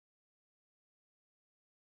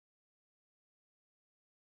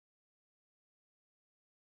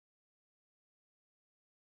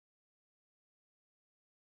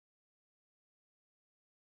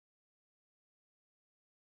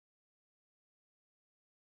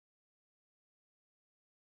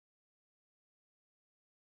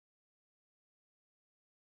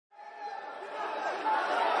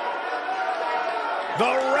The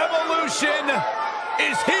revolution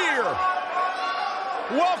is here.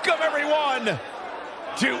 Welcome, everyone,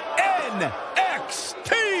 to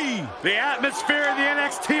NXT. The atmosphere in the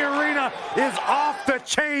NXT arena is off the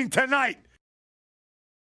chain tonight.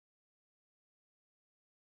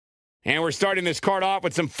 And we're starting this card off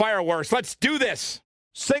with some fireworks. Let's do this.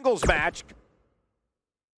 Singles match.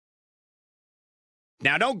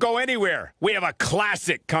 Now, don't go anywhere. We have a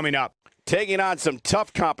classic coming up. Taking on some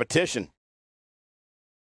tough competition.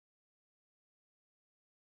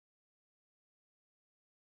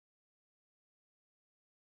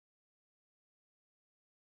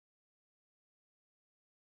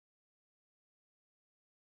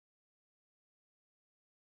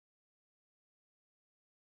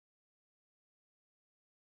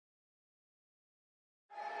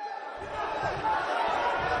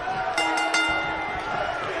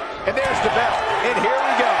 And there's the bell. And here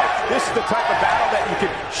we go. This is the type of battle that you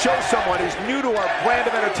can show someone who's new to our brand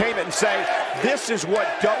of entertainment and say, this is what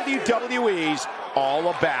WWE's all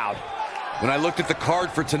about. When I looked at the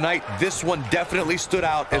card for tonight, this one definitely stood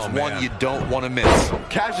out as one you don't want to miss.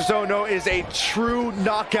 Cassius Ohno is a true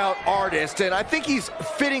knockout artist, and I think he's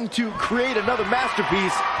fitting to create another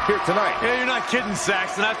masterpiece here tonight. Yeah, you're not kidding,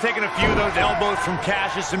 Saxton. I've taken a few of those elbows from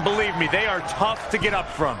Cassius, and believe me, they are tough to get up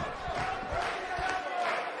from.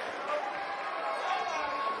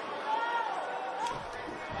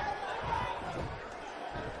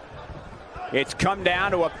 It's come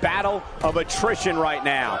down to a battle of attrition right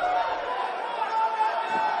now.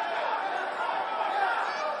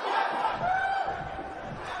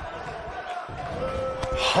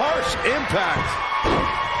 Harsh impact.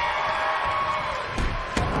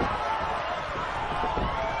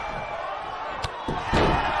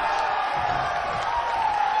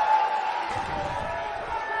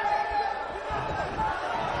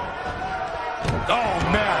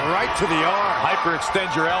 Oh, man, right to the arm.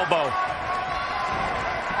 Hyperextend your elbow.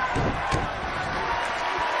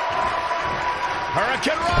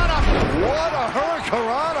 Hurricanrana! What a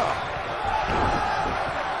Hurricanrana!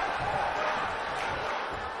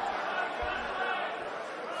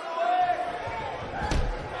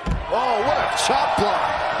 Oh, what a chop block!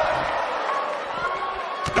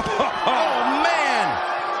 Oh, man!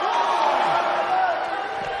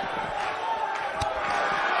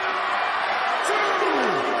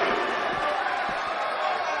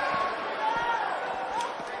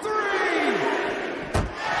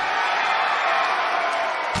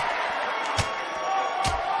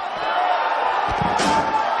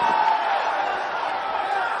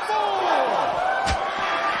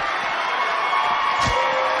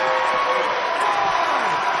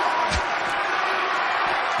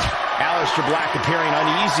 Aleister Black appearing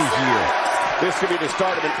uneasy here. This could be the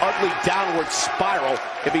start of an ugly downward spiral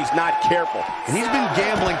if he's not careful. And he's been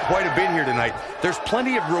gambling quite a bit here tonight. There's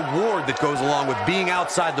plenty of reward that goes along with being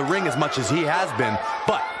outside the ring as much as he has been,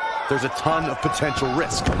 but there's a ton of potential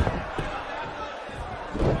risk.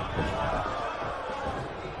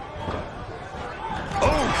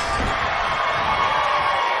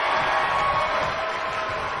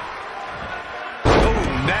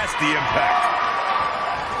 Nasty impact.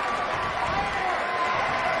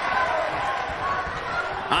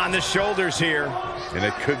 On the shoulders here. And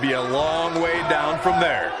it could be a long way down from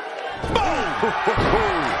there. Boom!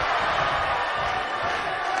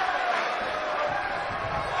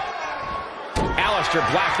 Aleister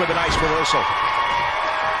Black with a nice reversal.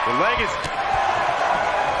 The leg is...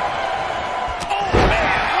 Oh,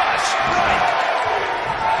 man, what a strike!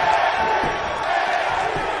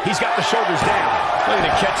 He's got the shoulders down. Looking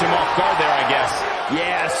to catch him off guard there, I guess.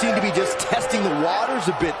 Yeah, seemed to be just testing the waters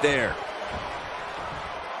a bit there.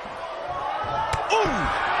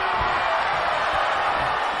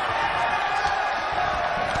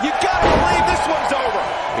 You gotta believe this one's over.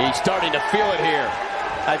 He's starting to feel it here.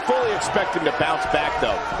 I fully expect him to bounce back,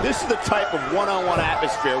 though. This is the type of one-on-one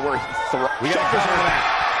atmosphere where he throws. We got to that.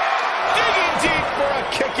 Digging deep for a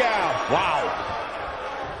kick out. Wow.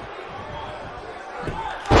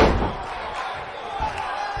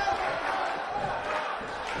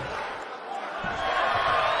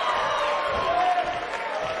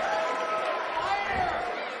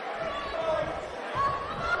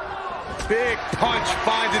 Big punch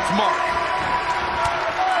finds its mark.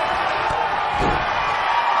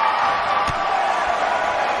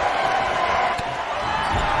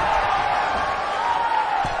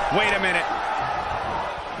 Wait a minute.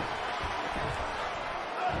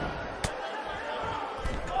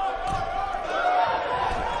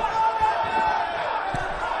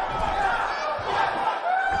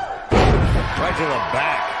 Right to the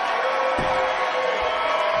back.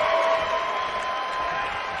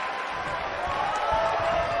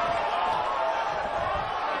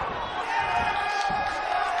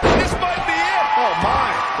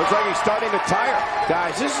 mind. Looks like he's starting to tire.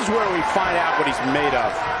 Guys, this is where we find out what he's made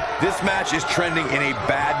of. This match is trending in a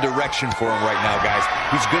bad direction for him right now, guys.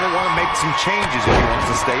 He's going to want to make some changes if he wants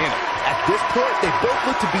to stay in it. At this point, they both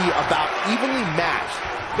look to be about evenly matched.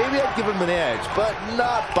 Maybe I'd give him an edge, but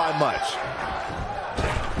not by much.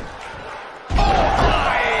 Oh,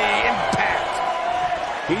 high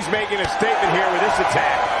impact. He's making a statement here with this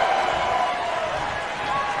attack.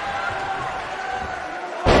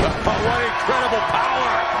 Oh, what incredible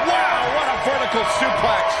power. Wow, what a vertical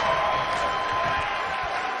suplex.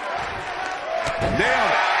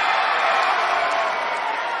 Nailed it.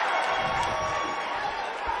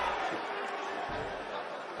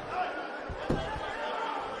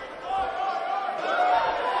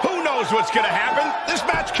 Who knows what's going to happen? This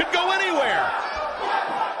match could go anywhere.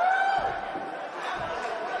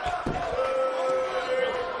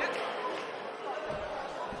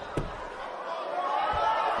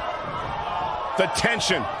 The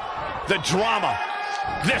tension, the drama.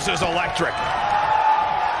 This is electric.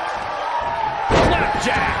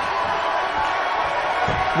 Flapjack.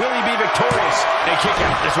 Will he be victorious? A kick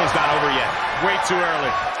out. This one's not over yet. Way too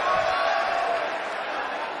early.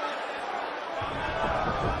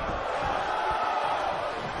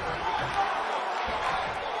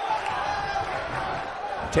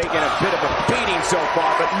 Taking a bit of a beating so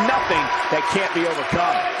far, but nothing that can't be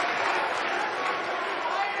overcome.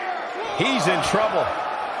 He's in trouble.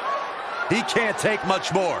 He can't take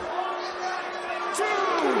much more.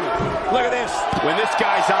 Look at this. When this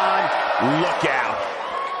guy's on, look out.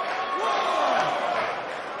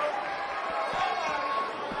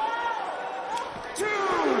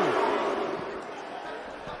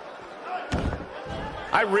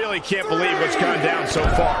 I really can't believe what's gone down so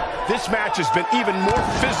far. This match has been even more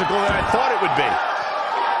physical than I thought it would be.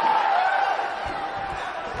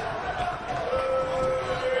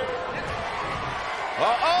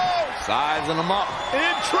 Uh-oh! Sizing him up.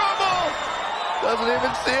 In trouble! Doesn't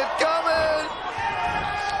even see it coming!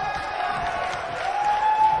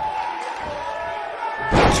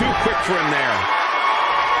 Too quick for him there.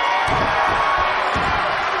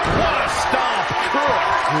 What a stomp. Good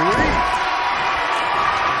grief.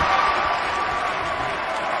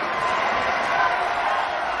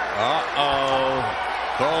 Uh-oh.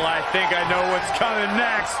 Cole, I think I know what's coming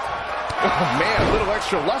next. Oh, man, a little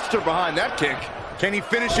extra luster behind that kick. Can he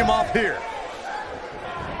finish him off here?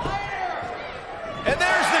 And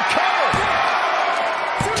there's the cover.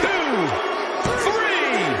 2,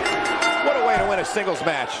 3. What a way to win a singles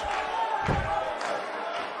match.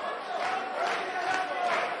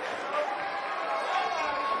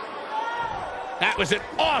 That was an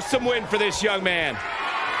awesome win for this young man.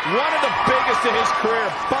 One of the biggest in his career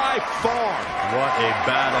by far. What a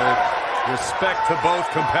battle. Respect to both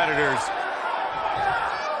competitors.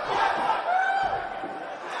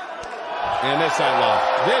 And this I love.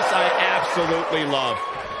 This I absolutely love.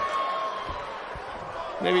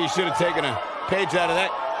 Maybe you should have taken a page out of that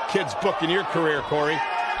kid's book in your career, Corey.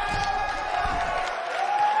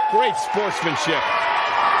 Great sportsmanship.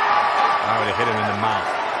 I would have hit him in the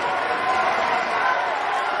mouth.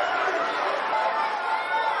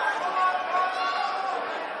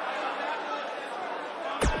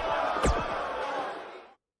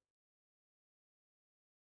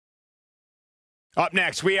 Up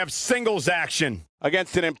next, we have singles action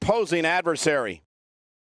Against an imposing adversary.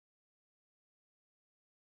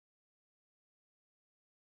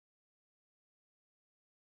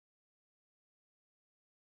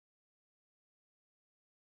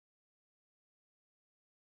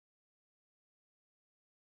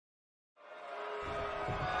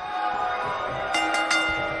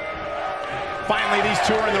 Finally, these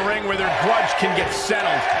two are in the ring where their grudge can get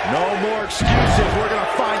settled. No more excuses. We're going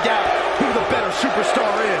to find out who the better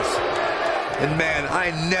superstar is. And man,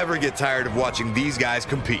 I never get tired of watching these guys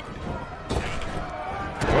compete.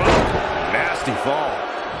 Nasty fall.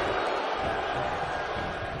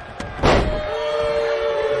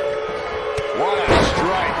 What a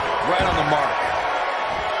strike. Right on the mark.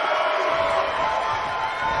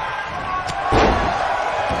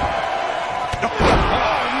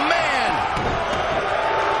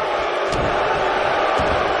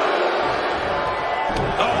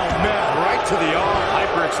 To the arm.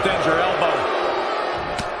 Hyperextend your elbow.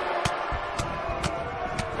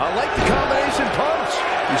 I like the combination punch.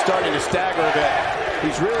 He's starting to stagger a bit.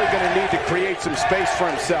 He's really going to need to create some space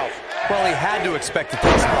for himself. Well, he had to expect to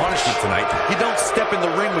take some punishment tonight. You don't step in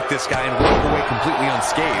the ring with this guy and walk away completely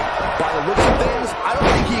unscathed. By the looks of things, I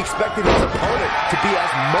don't think he expected his opponent to be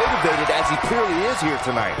as motivated as he clearly is here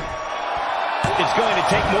tonight. It's going to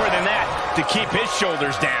take more than that to keep his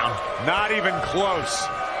shoulders down. Not even close.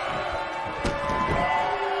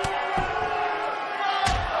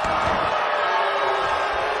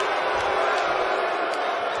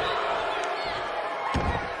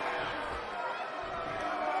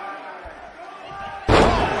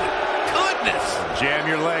 jam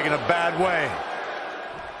your leg in a bad way.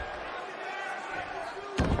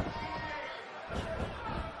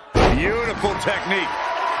 Beautiful technique.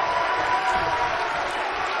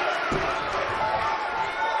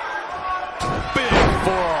 Big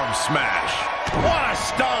forearm smash. What a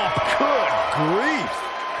stomp. Good grief.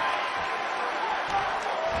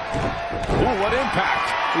 Ooh, what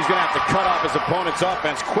impact. He's going to have to cut off his opponent's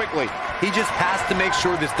offense quickly. He just has to make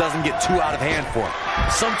sure this doesn't get too out of hand for him.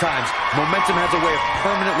 Sometimes momentum has a way of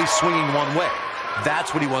permanently swinging one way.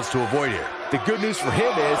 That's what he wants to avoid here. The good news for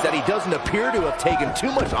him is that he doesn't appear to have taken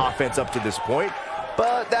too much offense up to this point,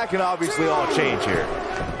 but that can obviously all change here.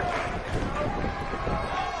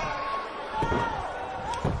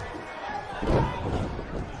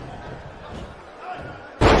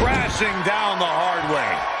 Crashing down the hard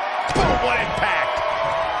way. Boom, what impact.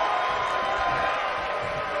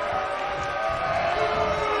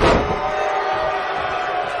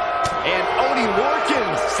 And Oney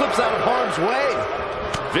Lorcan slips out of harm's way.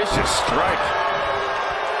 Vicious strike.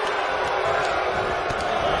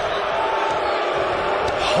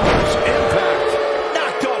 Harsh impact.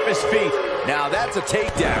 Knocked off his feet. Now that's a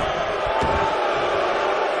takedown.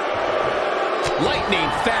 Lightning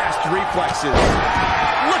fast reflexes.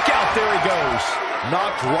 Look out, there he goes.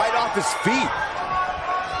 Knocked right off his feet.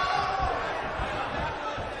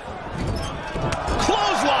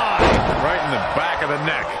 Clothesline. Right in the back of the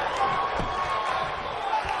neck.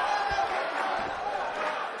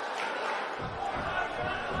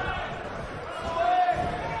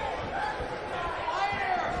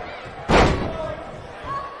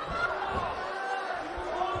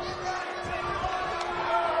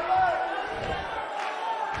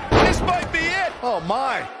 This might be it. Oh,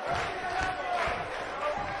 my.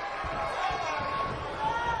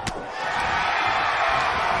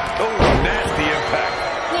 Oh, nasty impact.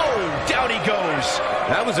 Whoa, down he goes.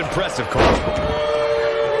 That was impressive, Cole.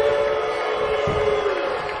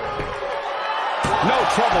 No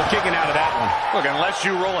trouble kicking out of that one. Look, unless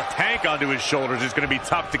you roll a tank onto his shoulders, it's going to be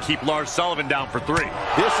tough to keep Lars Sullivan down for 3.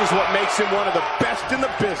 This is what makes him one of the best in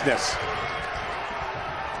the business.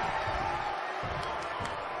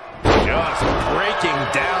 Just breaking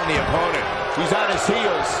down the opponent. He's on his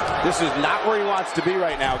heels. This is not where he wants to be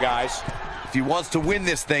right now, guys. If he wants to win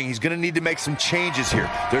this thing, he's going to need to make some changes here.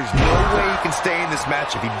 There's no way he can stay in this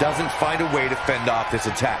match if he doesn't find a way to fend off this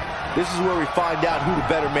attack. This is where we find out who the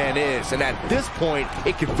better man is. And at this point,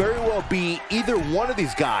 it could very well be either one of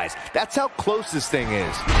these guys. That's how close this thing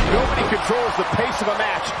is. Nobody controls the pace of a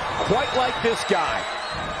match quite like this guy.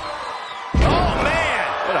 Oh, man.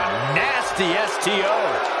 What a nasty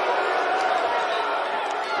STO.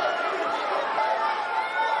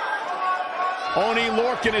 Oney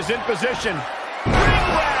Lorcan is in position. Ring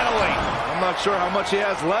rattling. I'm not sure how much he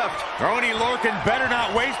has left. Oney Lorcan better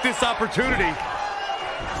not waste this opportunity.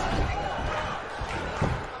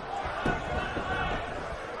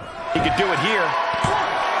 He could do it here.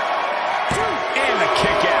 And the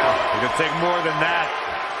kick out. He could take more than that.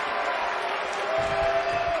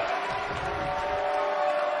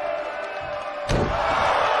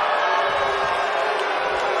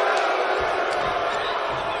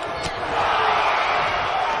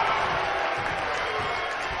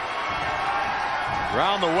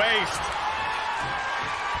 Around the waist.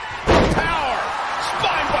 Power.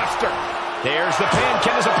 Spine buster. There's the pin.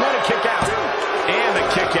 Can his opponent kick out? And the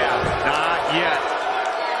kick out. Not yet.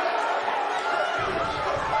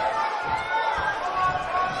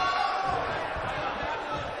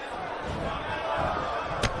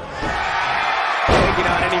 Taking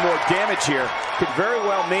on any more damage here could very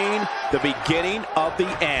well mean the beginning of the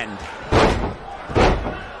end.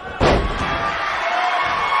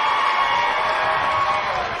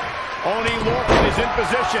 Oney Lorcan is in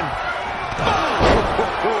position.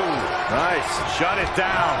 Nice. Shut it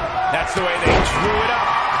down. That's the way they drew it up.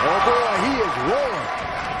 Oh, boy, he is rolling.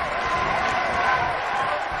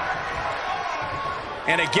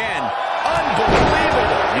 And again,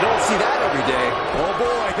 unbelievable. You don't see that every day. Oh,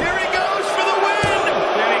 boy. Here he goes for the win.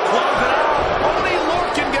 And he closes it out. Oney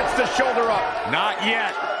Lorcan gets the shoulder up. Not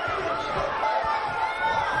yet.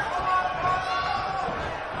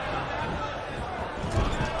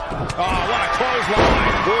 Oh, what a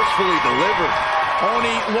clothesline. Forcefully delivered.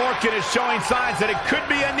 Oney Lorcan is showing signs that it could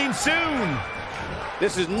be ending soon.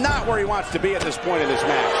 This is not where he wants to be at this point in this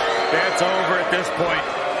match. It's over at this point.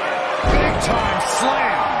 Big time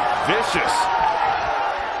slam. Vicious.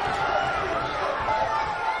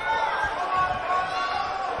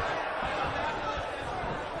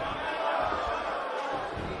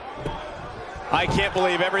 I can't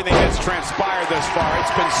believe everything that's transpired thus far.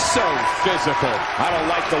 It's been so physical. I don't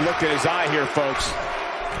like the look in his eye here, folks.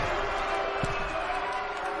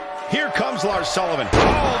 Here comes Lars Sullivan.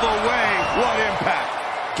 All the way. What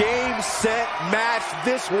impact. Game, set, match.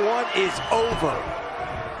 This one is over.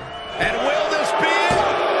 And will this be it?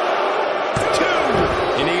 2.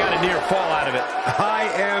 And he got a near fall out of it. I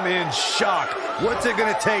am in shock. What's it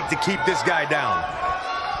going to take to keep this guy down?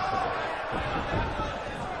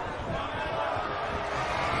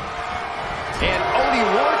 And Oney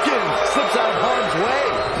Lorcan slips out of harm's way.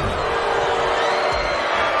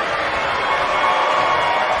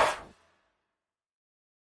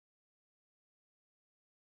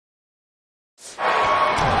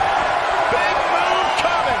 Big move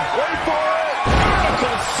coming. Wait for it.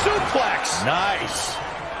 Vertical suplex. Nice.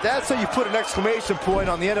 That's how you put an exclamation point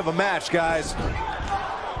on the end of a match, guys.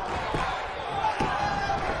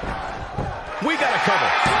 We got a cover.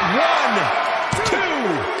 1,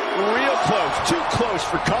 2. Real close. Too close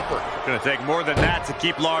for comfort. Gonna take more than that to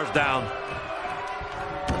keep Lars down.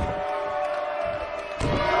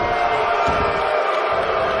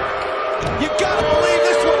 You gotta believe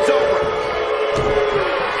this one's over.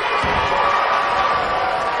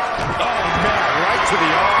 Oh, man, right to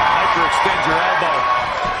the arm. Hyperextend your elbow.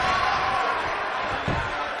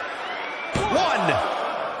 1,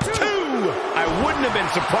 2. I wouldn't have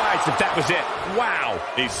been surprised if that was it. Wow.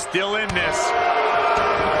 He's still in this.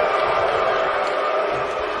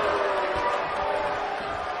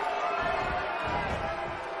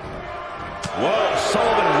 Whoa,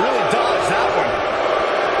 Sullivan really dodged that one.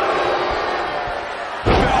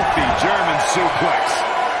 Filthy German suplex.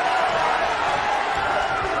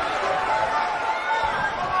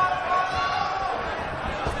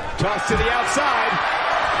 Toss to the outside.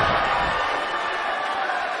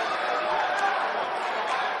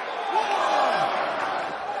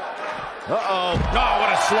 Uh-oh. Oh,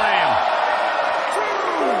 what a slam.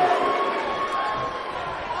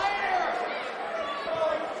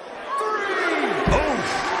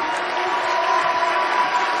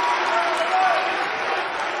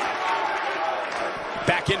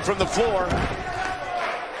 Back in from the floor. 4.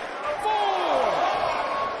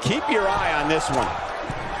 Keep your eye on this one.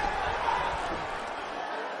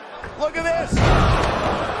 Look at this.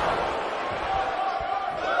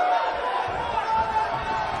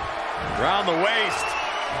 Around the waist.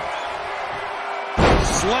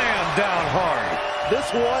 Slam down hard.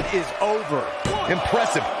 This one is over.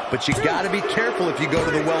 Impressive, but you got to be careful if you go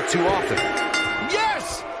to the well too often.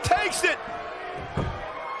 Yes! Takes it!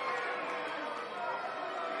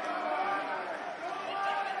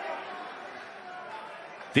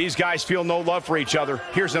 These guys feel no love for each other.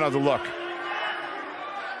 Here's another look.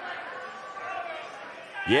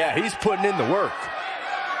 Yeah, he's putting in the work.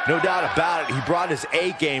 No doubt about it. He brought his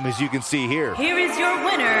A game, as you can see here. Here is your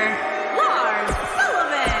winner, Lars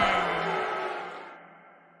Sullivan.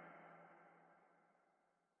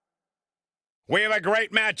 We have a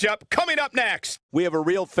great matchup coming up next. We have a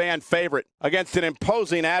real fan favorite against an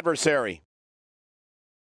imposing adversary.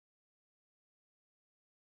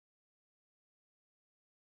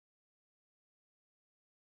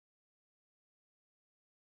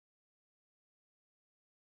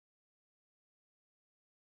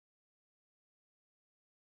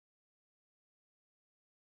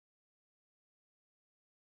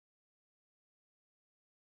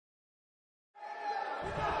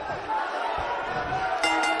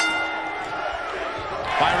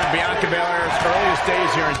 Byron, Bianca Belair's earliest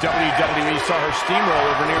days here in WWE saw her steamroll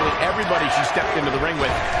over nearly everybody she stepped into the ring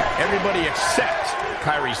with. Everybody except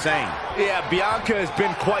Kairi Sane. Yeah, Bianca has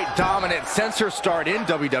been quite dominant since her start in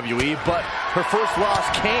WWE, but her first loss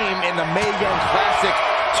came in the Mae Young Classic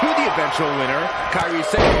to the eventual winner, Kairi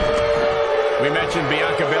Sane. We mentioned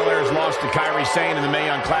Bianca Belair's loss to Kairi Sane in the Mae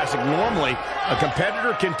Young Classic. Normally, a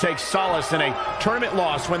competitor can take solace in a tournament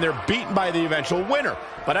loss when they're beaten by the eventual winner.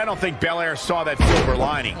 But I don't think Belair saw that silver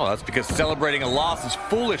lining. Well, that's because celebrating a loss is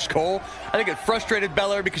foolish, Cole. I think it frustrated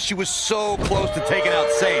Belair because she was so close to taking out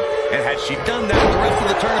Sane. And had she done that, the rest of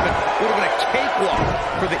the tournament would have been a cakewalk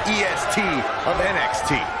for the EST of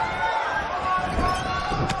NXT.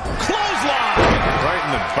 Clothesline! Right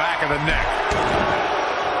in the back of the neck.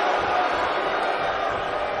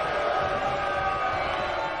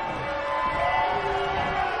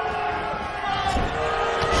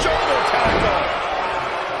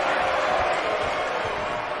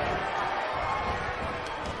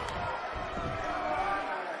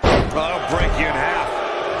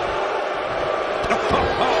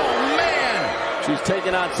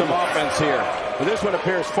 Taking on some offense here. But this one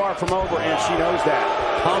appears far from over, and she knows that.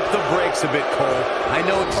 Pump the brakes a bit, Cole. I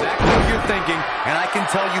know exactly what you're thinking, and I can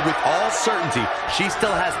tell you with all certainty, she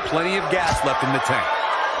still has plenty of gas left in the tank.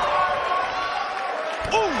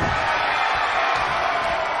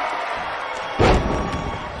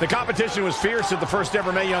 The competition was fierce at the first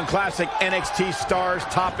ever Mae Young Classic. NXT stars,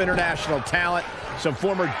 top international talent, some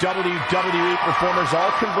former WWE performers, all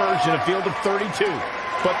converged in a field of 32.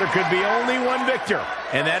 But there could be only one victor,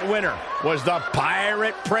 and that winner was the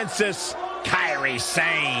Pirate Princess, Kairi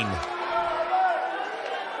Sane.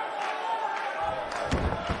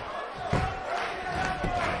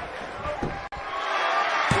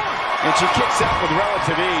 And she kicks out with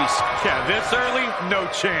relative ease. Yeah, this early, no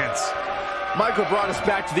chance. Michael brought us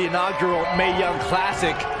back to the inaugural Mae Young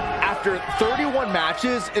Classic. After 31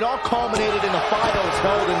 matches, it all culminated in the finals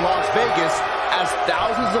held in Las Vegas as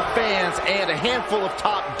thousands of fans and a handful of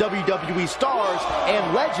top WWE stars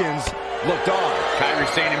and legends looked on. Kairi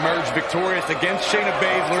Sane emerged victorious against Shayna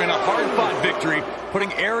Baszler in a hard-fought victory,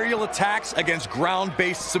 putting aerial attacks against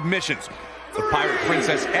ground-based submissions. The Pirate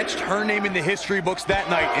Princess etched her name in the history books that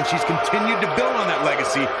night, and she's continued to build on that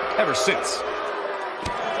legacy ever since.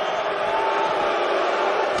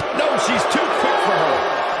 No, she's too quick for her.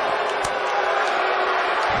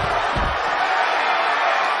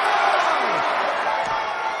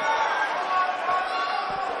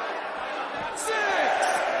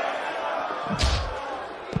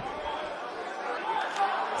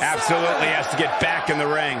 Absolutely has to get back in the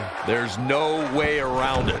ring. There's no way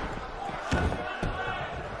around it.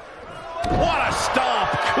 What a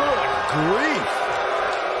stomp. Good grief.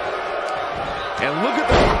 And look at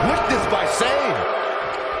the quickness by Sane.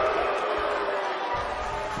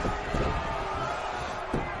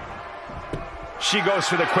 She goes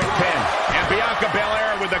for the quick pin. And Bianca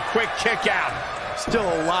Belair with a quick kick out. Still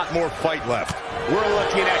a lot more fight left. We're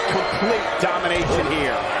looking at complete domination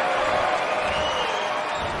here.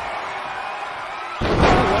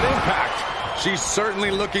 Oh, what impact. She's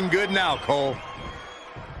certainly looking good now, Cole.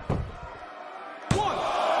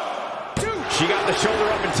 She got the shoulder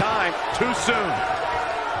up in time. Too soon.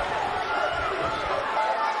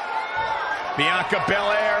 Bianca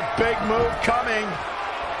Belair, big move coming.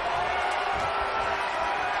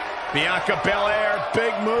 Bianca Belair,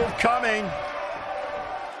 big move coming.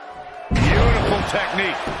 Beautiful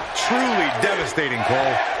technique. Truly devastating,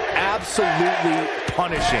 Cole. Absolutely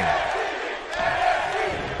punishing.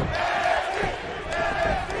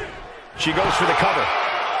 She goes for the cover.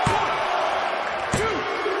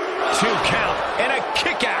 Two count and a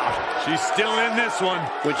kick out. She's still in this one.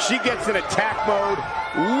 When she gets in attack mode,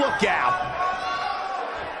 look out.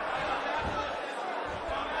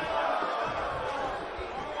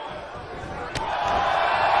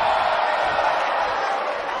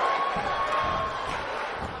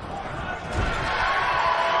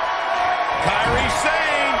 Kairi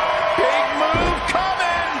Sane, big move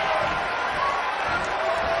coming.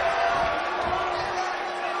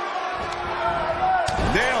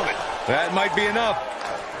 Nailed it. That might be enough.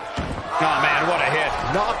 Oh, man, what a hit.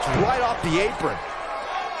 Knocked right off the apron.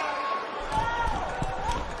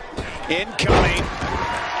 Incoming.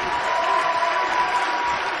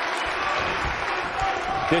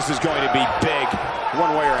 This is going to be big,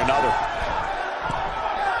 one way or another.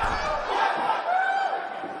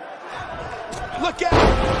 Look out!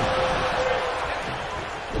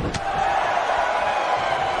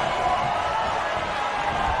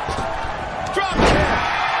 Drop kick.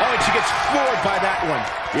 Oh, and she gets floored by that one.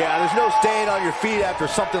 Yeah, there's no staying on your feet after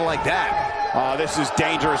something like that. Oh, this is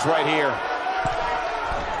dangerous right here.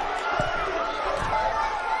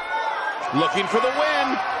 Looking for the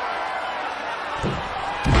win.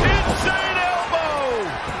 Insane elbow.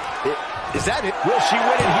 Is that it? Will she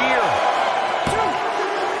win it here?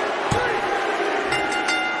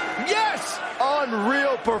 Yes!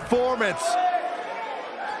 Unreal performance.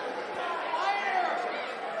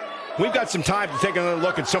 We've got some time to take another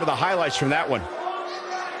look at some of the highlights from that one.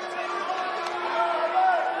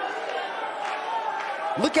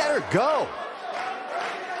 Look at her go.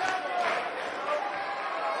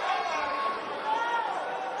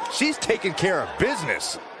 She's taking care of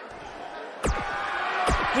business.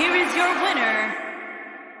 Here is your winner,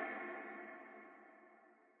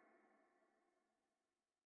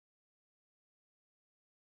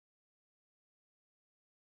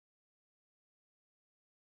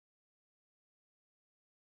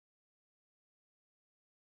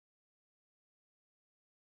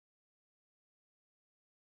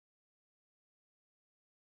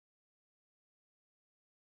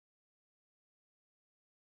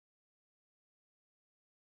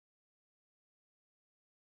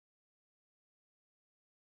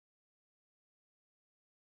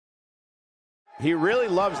 He really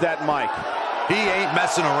loves that mic. He ain't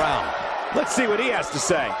messing around. Let's see what he has to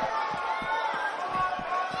say.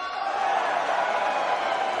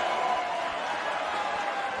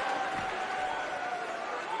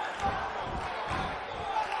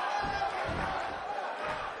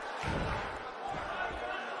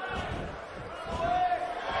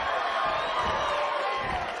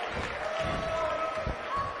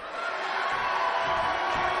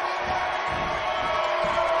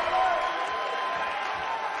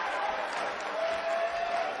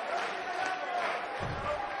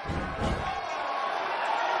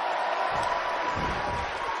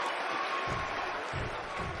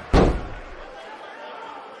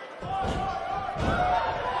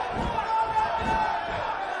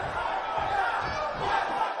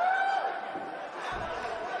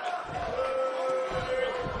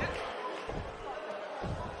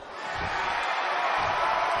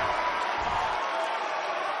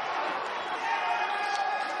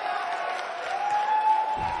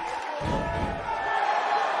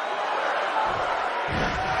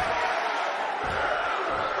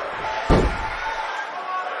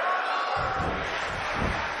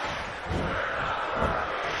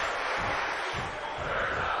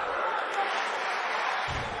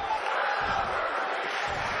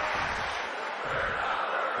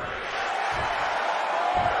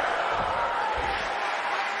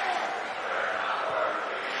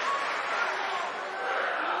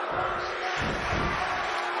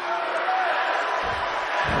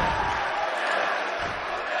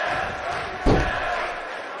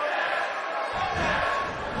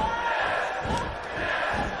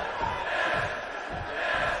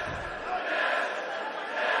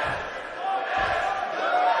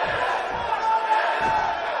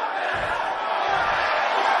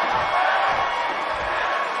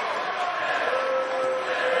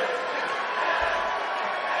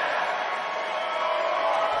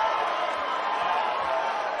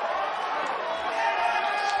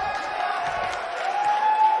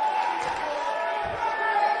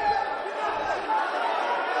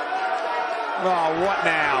 Oh, what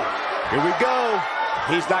now? Here we go.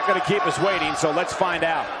 He's not going to keep us waiting, so let's find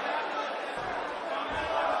out.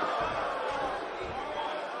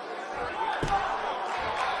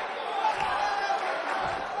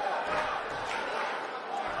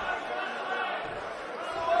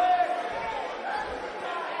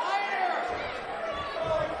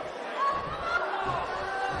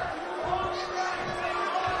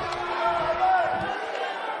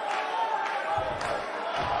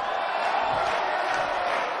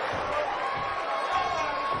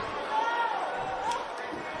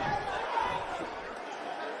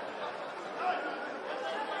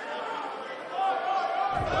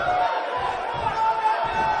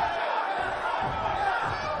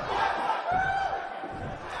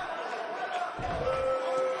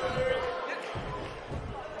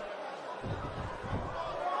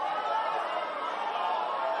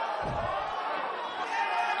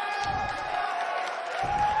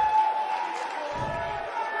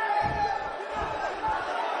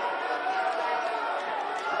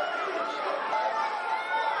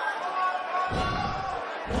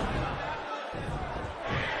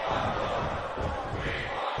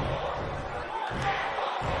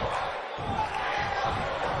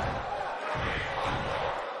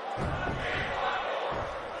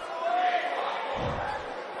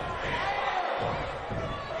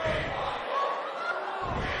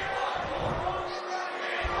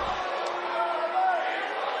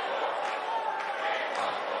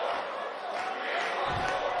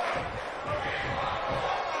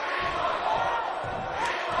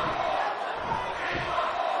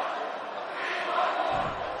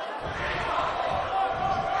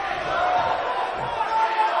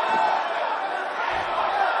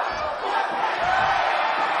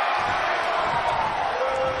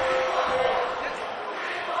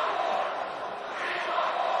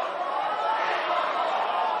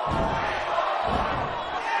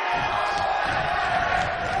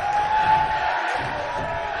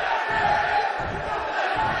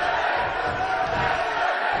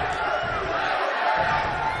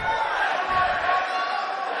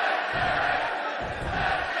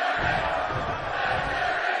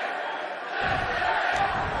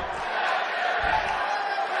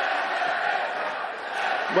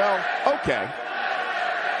 Well, okay.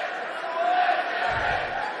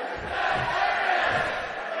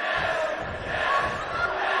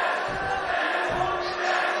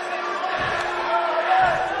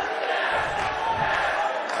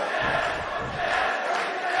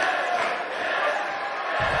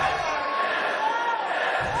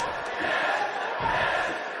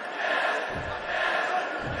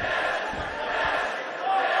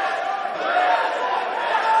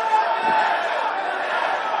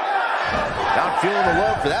 Not feeling the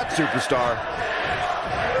love for that superstar.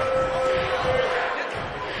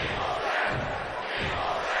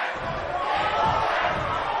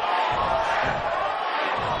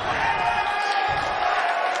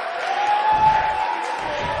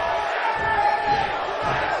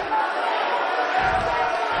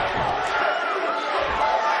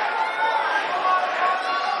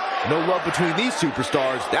 No love between these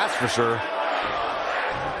superstars, that's for sure.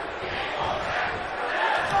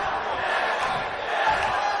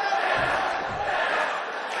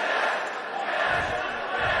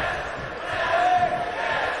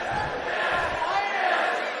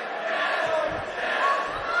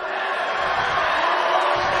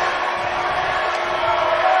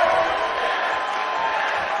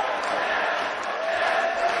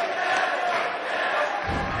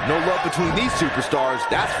 between these superstars,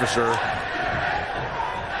 that's for sure.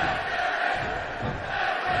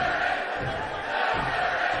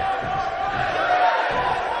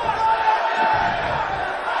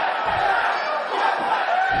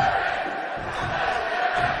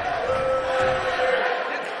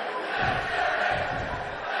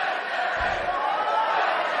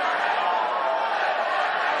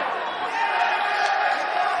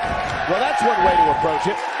 Well, that's one way to approach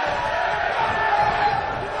it.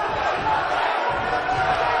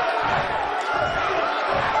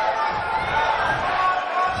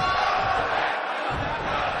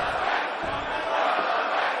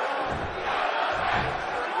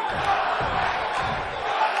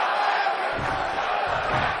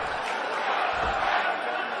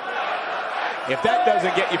 If that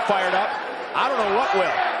doesn't get you fired up, I don't know what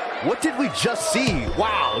will. What did we just see?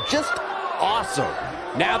 Wow, just awesome.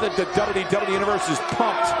 Now that the WWE Universe is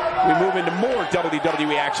pumped, we move into more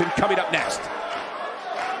WWE action coming up next.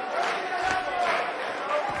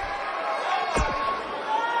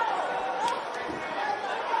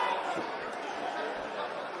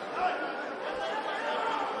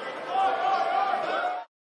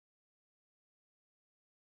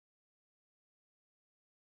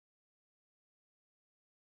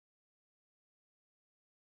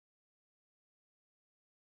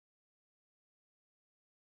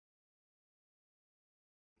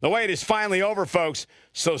 The wait is finally over, folks,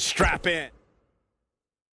 so strap in.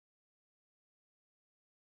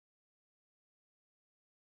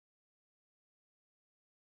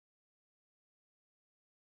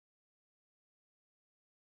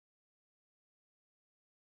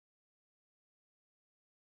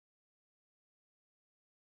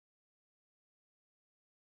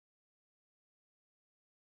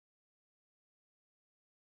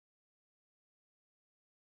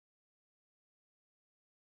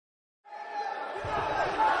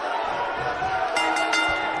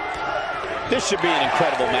 This should be an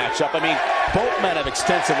incredible matchup. I mean, both men have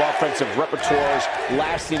extensive offensive repertoires,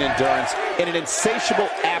 lasting endurance, and an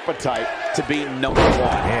insatiable appetite to be number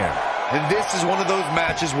one. Man. And this is one of those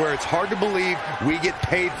matches where it's hard to believe we get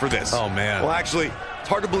paid for this. Oh, man. Well, actually,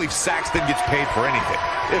 it's hard to believe Saxton gets paid for anything.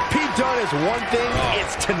 If Pete Dunne is one thing,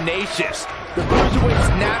 it's tenacious. The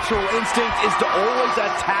Cruiserweight's natural instinct is to always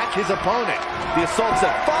attack his opponent. The assaults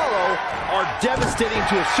that follow are devastating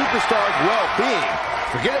to a superstar's well-being.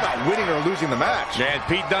 Forget about winning or losing the match. And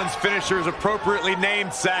Pete Dunne's finisher is appropriately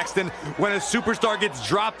named, Saxton. When a superstar gets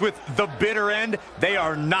dropped with the bitter end, they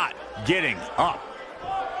are not getting up.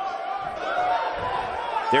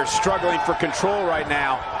 They're struggling for control right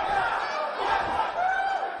now.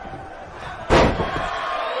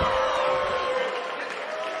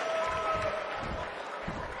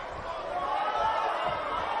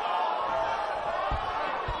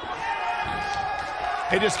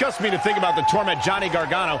 It disgusts me to think about the torment Johnny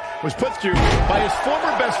Gargano was put through by his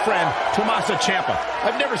former best friend, Tommaso Ciampa.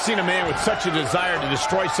 I've never seen a man with such a desire to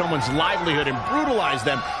destroy someone's livelihood and brutalize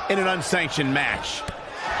them in an unsanctioned match.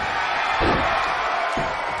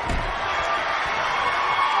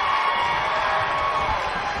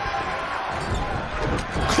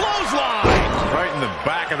 Clothesline! Right in the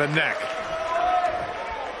back of the neck.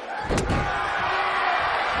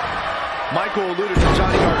 Michael alluded to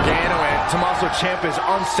Johnny Gargano and Tommaso Ciampa's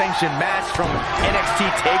unsanctioned match from NXT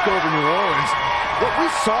TakeOver New Orleans. What we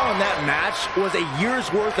saw in that match was a year's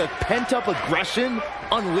worth of pent-up aggression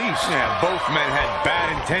unleashed. Yeah, both men had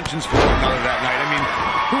bad intentions for one another that night. I mean,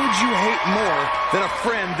 who would you hate more than a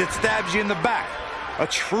friend that stabs you in the back? A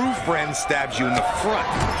true friend stabs you in the front.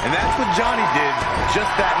 And that's what Johnny did just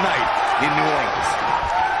that night in New Orleans.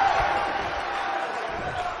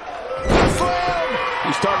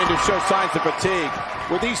 He's starting to show signs of fatigue.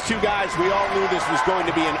 With these two guys, we all knew this was going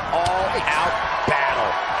to be an all-out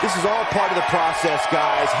battle. This is all part of the process,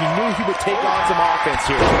 guys. He knew he would take on some offense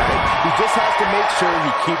here tonight. He just has to make sure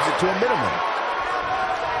he keeps it to a minimum.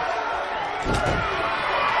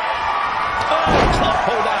 Oh,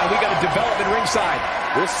 hold on. We got a development ringside.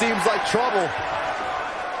 This seems like trouble.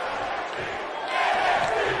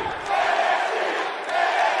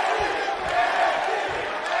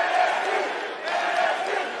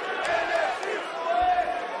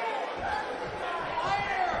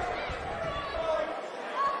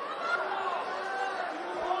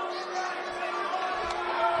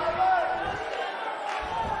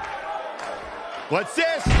 What's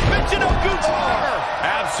this? Michinoku's cover.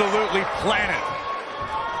 Absolutely planet.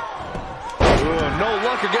 Ooh, no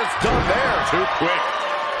luck against Dunne there. Too quick.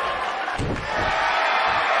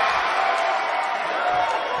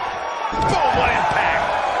 Boom, what impact.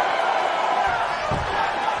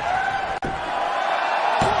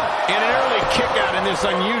 In an early kick out in this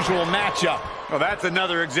unusual matchup. Well, that's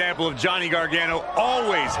another example of Johnny Gargano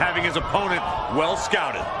always having his opponent well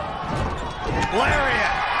scouted.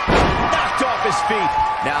 Lariat! Knocked off his feet.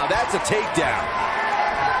 Now that's a takedown.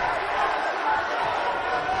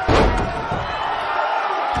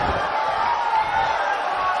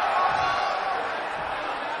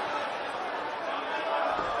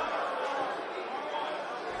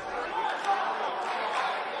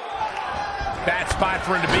 Bad spot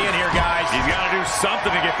for him to be in here, guys. He's got to do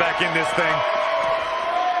something to get back in this thing.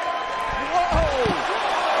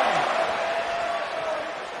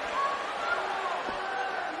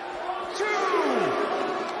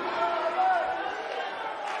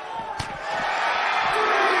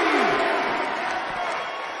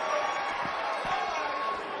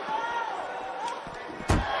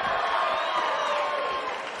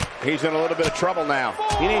 He's in a little bit of trouble now.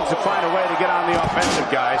 He needs to find a way to get on the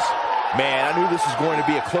offensive, guys. Man, I knew this was going to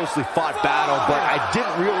be a closely fought battle, but I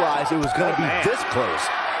didn't realize it was going to be this close.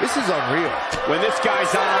 This is unreal. When this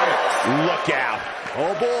guy's on, look out.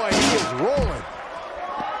 Oh boy, he is rolling.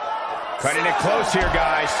 Cutting it close here,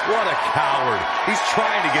 guys. What a coward. He's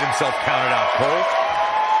trying to get himself counted out, Cole.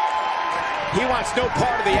 He wants no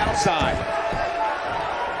part of the outside.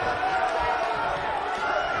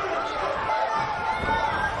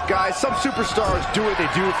 Guys, some superstars do what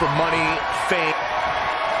they do for money, fame.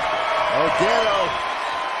 Gargano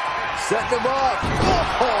setting him up.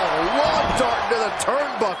 Oh, long dart to the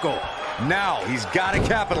turnbuckle. Now he's got to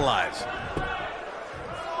capitalize.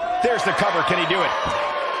 There's the cover. Can he do it?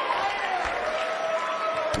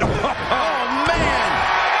 Oh, man.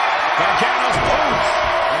 Gargano's boots.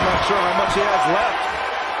 I'm not sure how much he has left.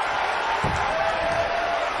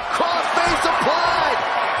 Crossface applied.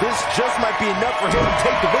 This just might be enough for him to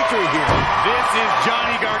take the victory here. This is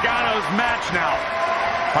Johnny Gargano's match now.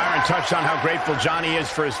 Byron touched on how grateful Johnny is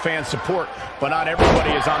for his fan support, but not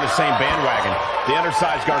everybody is on the same bandwagon. The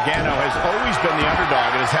undersized Gargano has always been the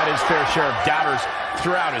underdog and has had his fair share of doubters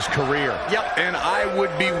throughout his career. Yep, and I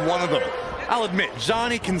would be one of them. I'll admit,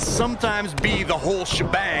 Johnny can sometimes be the whole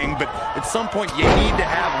shebang, but at some point you need to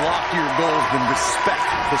have loftier goals than respect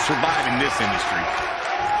to survive in this industry.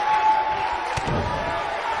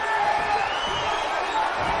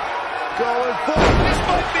 Going forward. This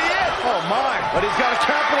might be it. Oh, my. But he's got to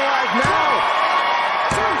capitalize now.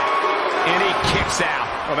 And he kicks out.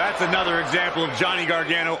 Well, that's another example of Johnny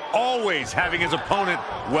Gargano always having his opponent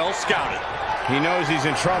well scouted. He knows he's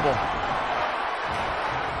in trouble.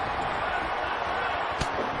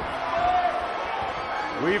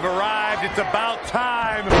 We've arrived. It's about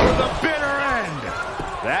time for the bitter end.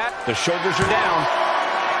 The shoulders are down.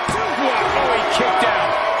 Oh, he kicked out.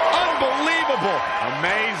 Unbelievable.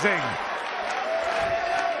 Amazing.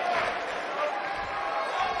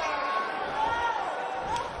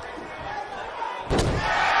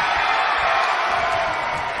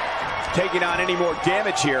 Taking on any more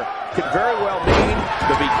damage here could very well mean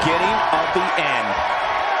the beginning of the end.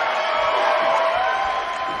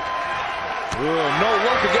 No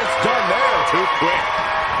work against done there. Too quick.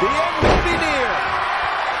 The end may be near.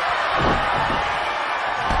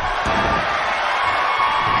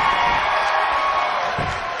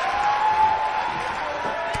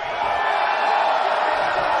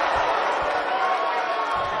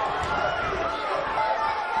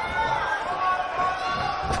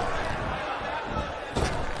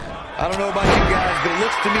 I don't know about you guys, but it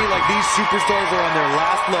looks to me like these superstars are on their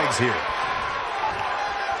last legs here.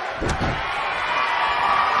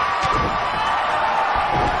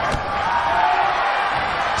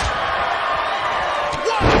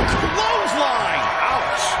 What a clothesline!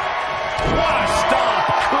 Ouch! What a stomp!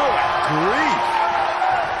 Good grief!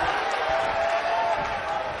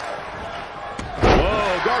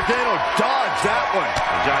 Whoa, Gargano dodged that one.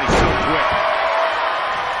 Johnny's so quick.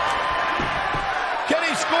 Can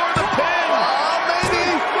he score the pin?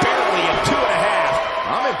 Maybe. Barely a 2.5.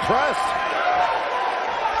 I'm impressed.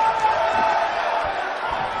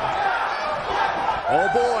 Oh,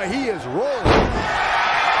 boy, he is rolling.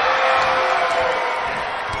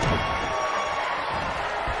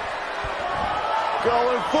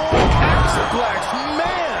 Going forward. Axoplex,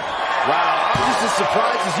 man. Wow, I'm just as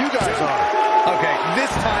surprised as you guys are. Okay,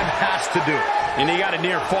 this time has to do it. And he got a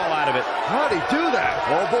near fall out of it. How'd he do that?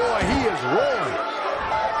 Oh, boy, he is rolling.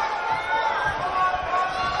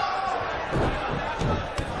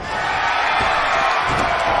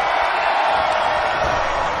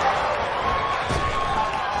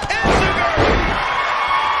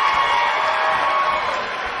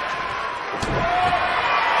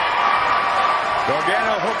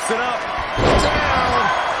 Gargano hooks it up. Down.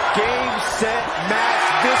 Game, set, match.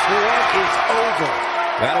 This one is over.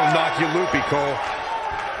 That'll knock you loopy, Cole.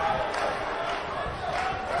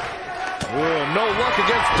 Ooh, no luck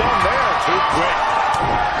against Dunn there. Too quick.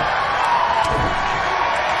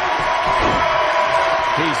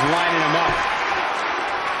 He's lining him up.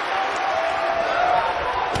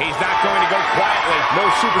 He's not going to go quietly. No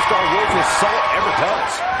superstar worth his salt ever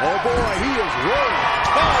does. Oh boy, he is rolling.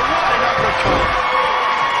 Oh, what an uppercut.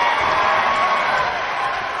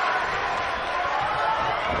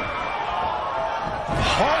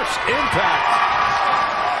 Harsh impact.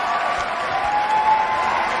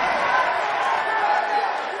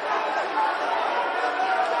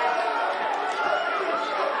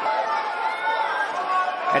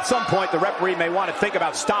 At some point, the referee may want to think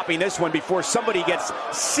about stopping this one before somebody gets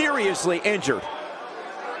seriously injured.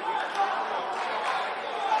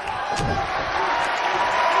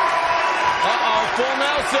 Uh-oh, full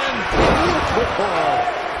Nelson.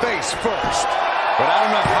 Face first. But I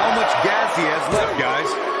don't know how much gas he has left, guys.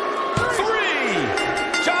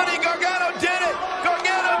 3! Johnny Gargano did it!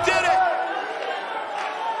 Gargano did it!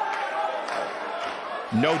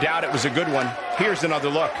 No doubt it was a good one. Here's another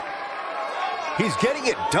look. He's getting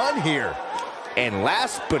it done here. And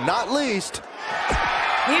last but not least,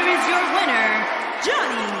 Here is your winner,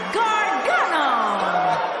 Johnny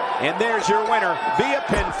Gargano. And there's your winner via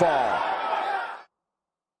pinfall.